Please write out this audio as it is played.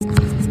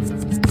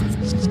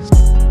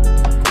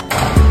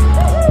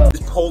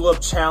pull-up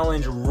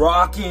challenge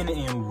rocking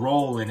and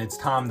rolling. It's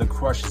time to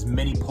crush as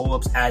many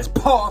pull-ups as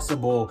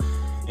possible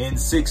in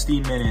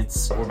 60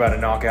 minutes. We're about to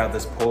knock out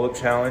this pull-up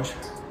challenge.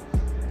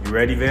 You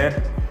ready, Van?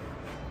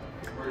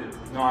 We're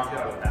gonna knock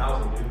out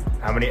 1,000, dude.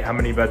 How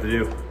many you about to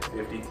do?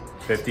 50.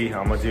 50?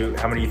 I'm gonna do,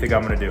 how many you think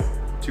I'm gonna do?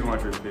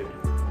 250.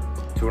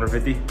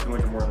 250?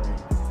 200 more than me.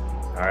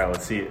 All right,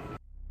 let's see it.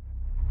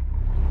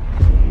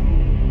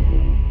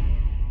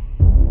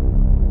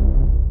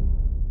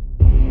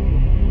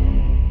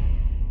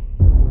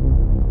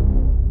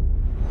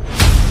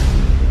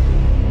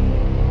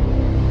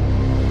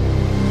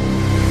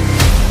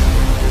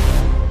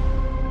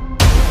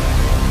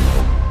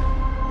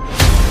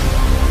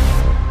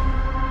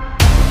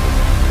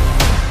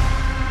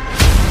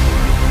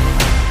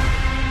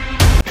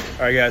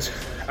 All right, guys,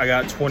 I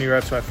got 20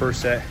 reps my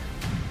first set.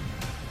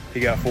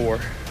 He got 4.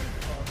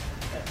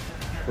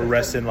 We're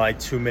resting like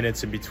 2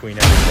 minutes in between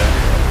every set.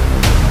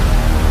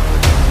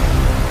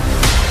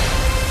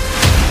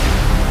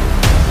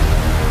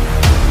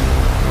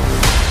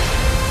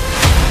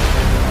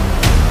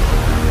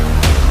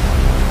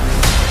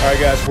 All right,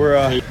 guys,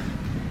 we're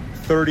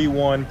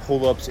 31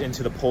 pull-ups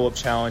into the pull-up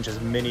challenge, as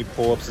many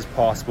pull-ups as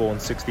possible in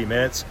 60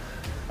 minutes.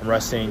 I'm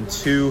resting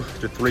 2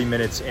 to 3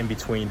 minutes in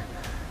between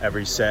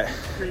every set.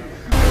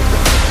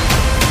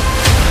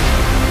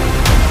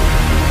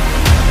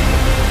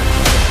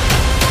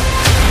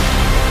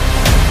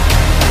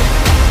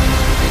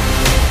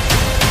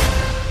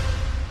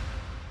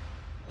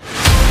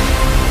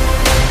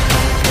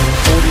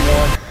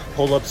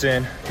 Pull-ups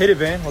in. Hit it,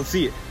 Van. Let's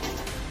see it.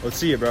 Let's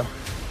see it, bro.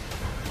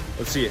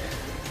 Let's see it.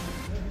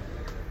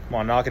 Come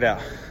on, knock it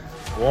out.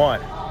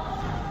 1,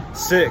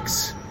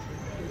 6.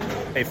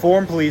 Hey,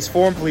 form, please.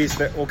 Form, please.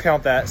 We'll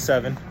count that.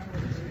 7.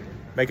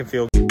 Make him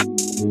feel good.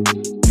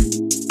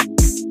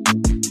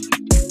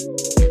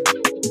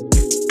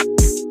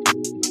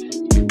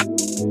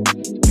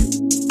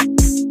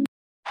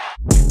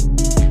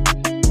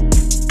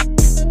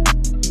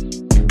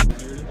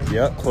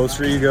 Yep,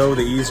 closer you go,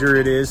 the easier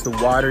it is. The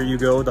wider you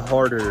go, the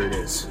harder it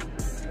is.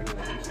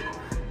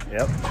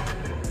 Yep.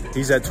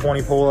 He's at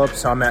 20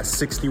 pull-ups. I'm at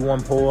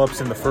 61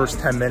 pull-ups in the first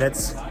 10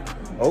 minutes.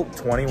 Oh,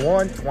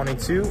 21,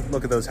 22.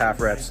 Look at those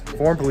half reps.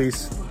 Form,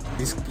 please.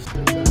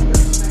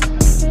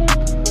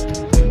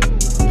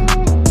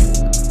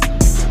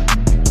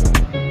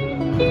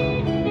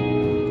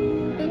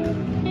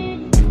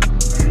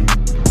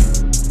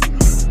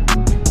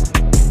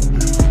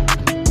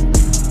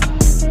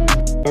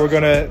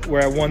 We're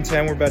at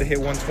 110, we're about to hit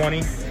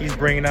 120. He's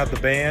bringing out the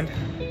band.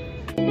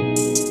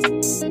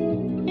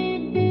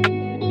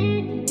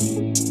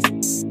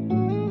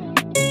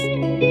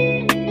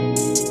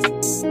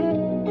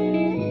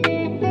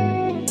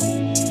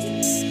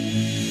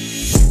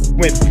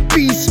 Went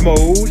beast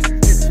mode.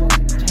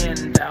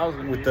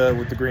 10,000 with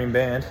the green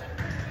band.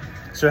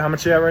 So how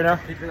much you at right now?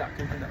 Take it out.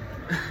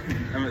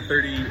 I'm at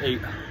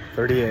 38.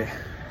 38. All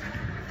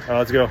right,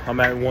 let's go. I'm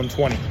at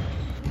 120.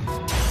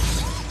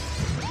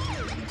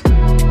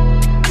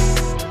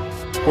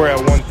 We're at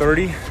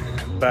 130,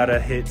 about to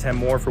hit 10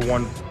 more for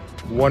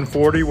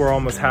 140. We're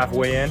almost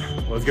halfway in.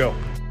 Let's go.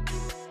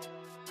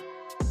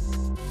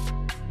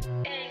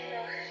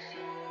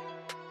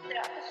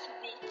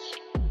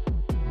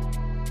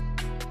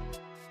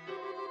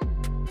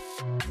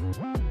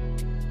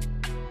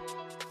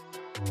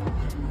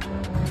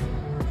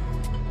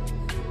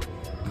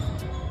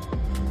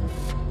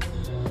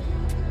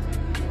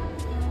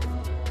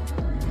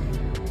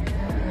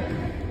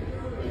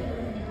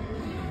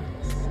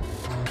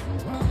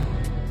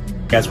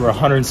 Guys, we're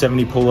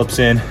 170 pull-ups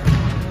in.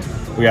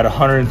 We got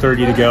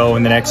 130 to go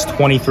in the next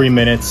 23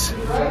 minutes.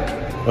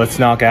 Let's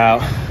knock out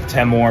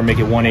 10 more, make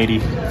it 180.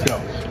 Let's go.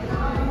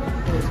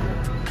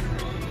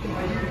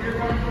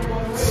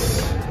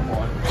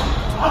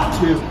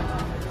 1, 2,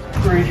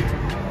 3,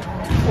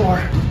 4,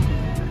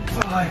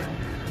 5,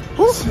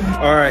 6.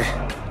 All right,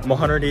 I'm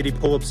 180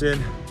 pull-ups in.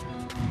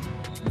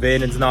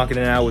 Vanden's knocking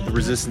it out with the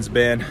resistance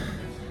band.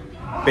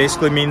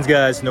 Basically means,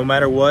 guys, no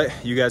matter what,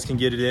 you guys can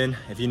get it in.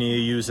 If you need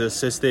to use an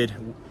assisted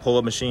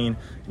pull-up machine,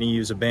 you need to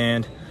use a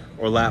band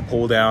or lat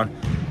pull down,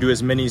 do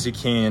as many as you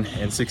can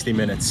in 60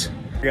 minutes.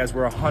 Guys,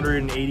 we're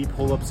 180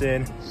 pull-ups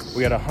in.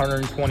 We got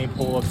 120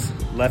 pull-ups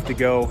left to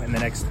go in the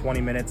next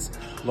 20 minutes.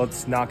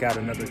 Let's knock out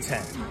another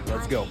 10.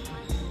 Let's go.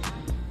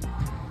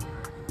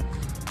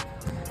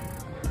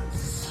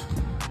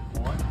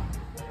 1,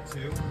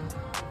 2,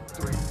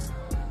 3,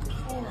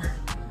 4,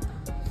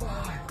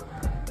 5,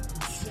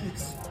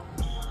 6,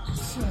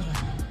 7,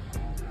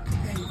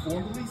 8,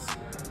 4 release,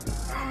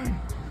 9,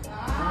 4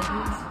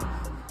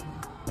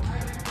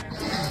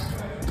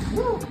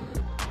 Woo!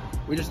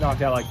 We just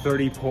knocked out like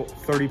 30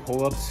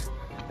 pull-ups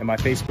in my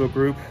Facebook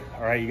group.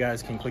 All right, you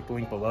guys can click the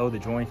link below to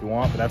join if you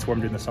want, but that's where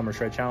I'm doing the Summer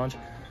Shred Challenge.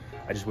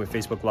 I just went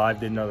Facebook Live,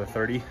 did another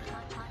 30.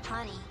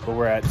 But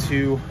we're at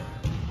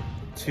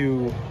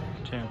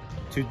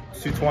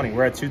 220.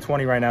 We're at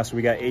 220 right now, so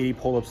we got 80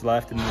 pull-ups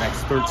left in the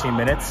next 13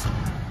 minutes.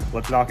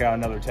 Let's knock out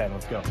another 10.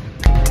 Let's go.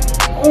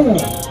 Oh.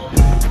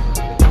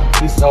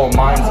 This is all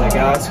mindset,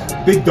 guys.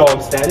 Big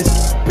dog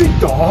status. Big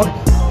dog.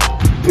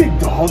 Big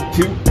dog.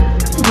 2,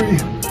 3.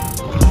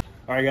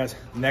 All right, guys.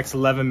 Next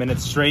 11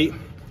 minutes straight.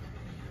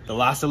 The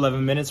last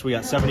 11 minutes, we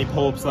got 70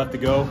 pull-ups left to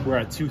go. We're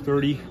at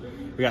 230.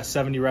 We got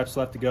 70 reps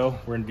left to go.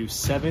 We're gonna do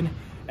 7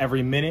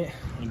 every minute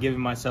and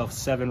giving myself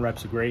 7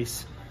 reps of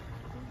grace.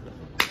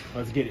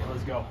 Let's get it.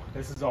 Let's go.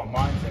 This is all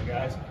mindset,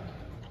 guys.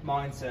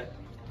 Mindset.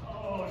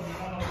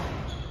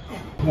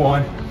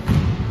 1,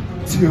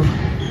 2,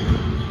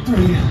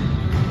 3,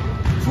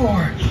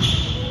 4,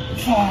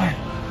 5,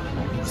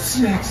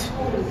 6,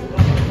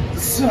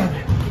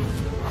 7.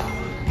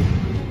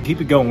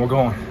 Keep it going. We're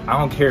going. I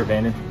don't care,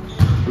 Bandon.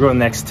 We're going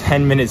the next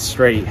 10 minutes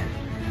straight.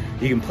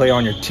 You can play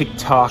on your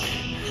TikTok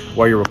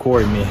while you're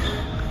recording me.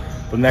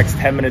 The next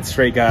 10 minutes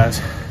straight,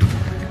 guys.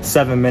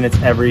 7 minutes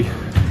every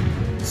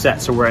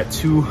set. So we're at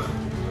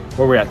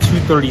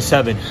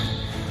 237.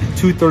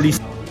 230.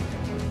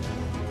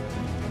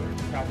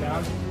 Count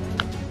down.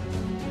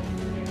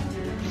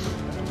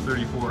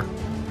 34,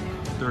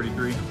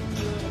 33,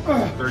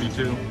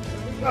 32,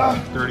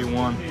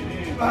 31,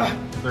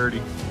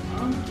 30,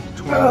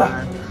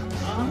 29,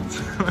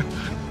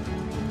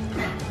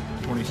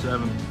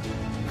 27,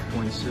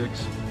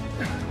 26,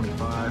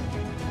 25,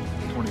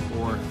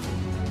 24,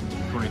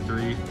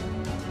 23,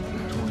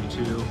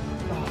 22.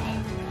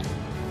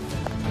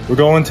 We're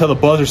going till the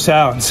buzzer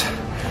sounds.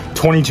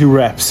 22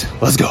 reps.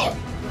 Let's go.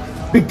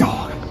 Big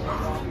dog.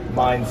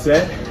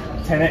 Mindset.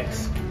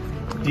 10x.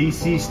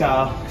 DC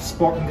style.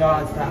 Spartan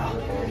God style.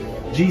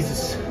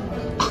 Jesus.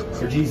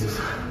 Or Jesus.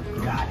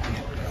 God.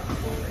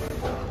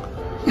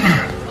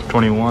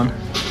 21,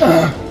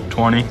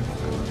 20,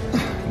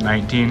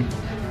 19,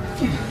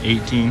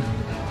 18,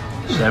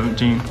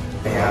 17.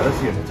 Yeah, this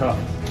is getting tough.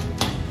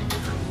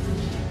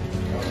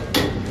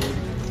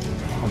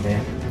 Oh,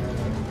 man.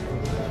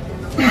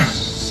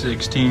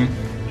 16,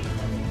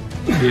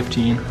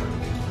 15.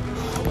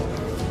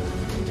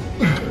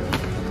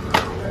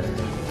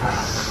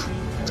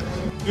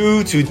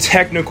 Due to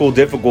technical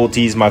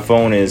difficulties, my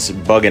phone is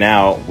bugging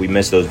out. We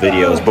missed those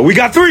videos, but we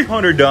got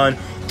 300 done,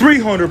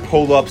 300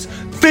 pull-ups,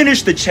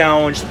 finished the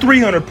challenge,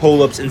 300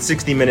 pull-ups in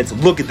 60 minutes.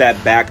 Look at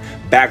that back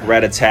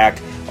rat attack.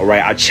 All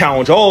right, I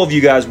challenge all of you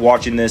guys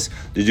watching this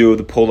to do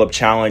the pull-up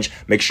challenge.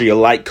 Make sure you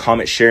like,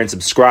 comment, share, and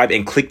subscribe,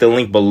 and click the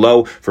link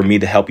below for me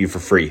to help you for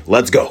free.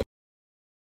 Let's go.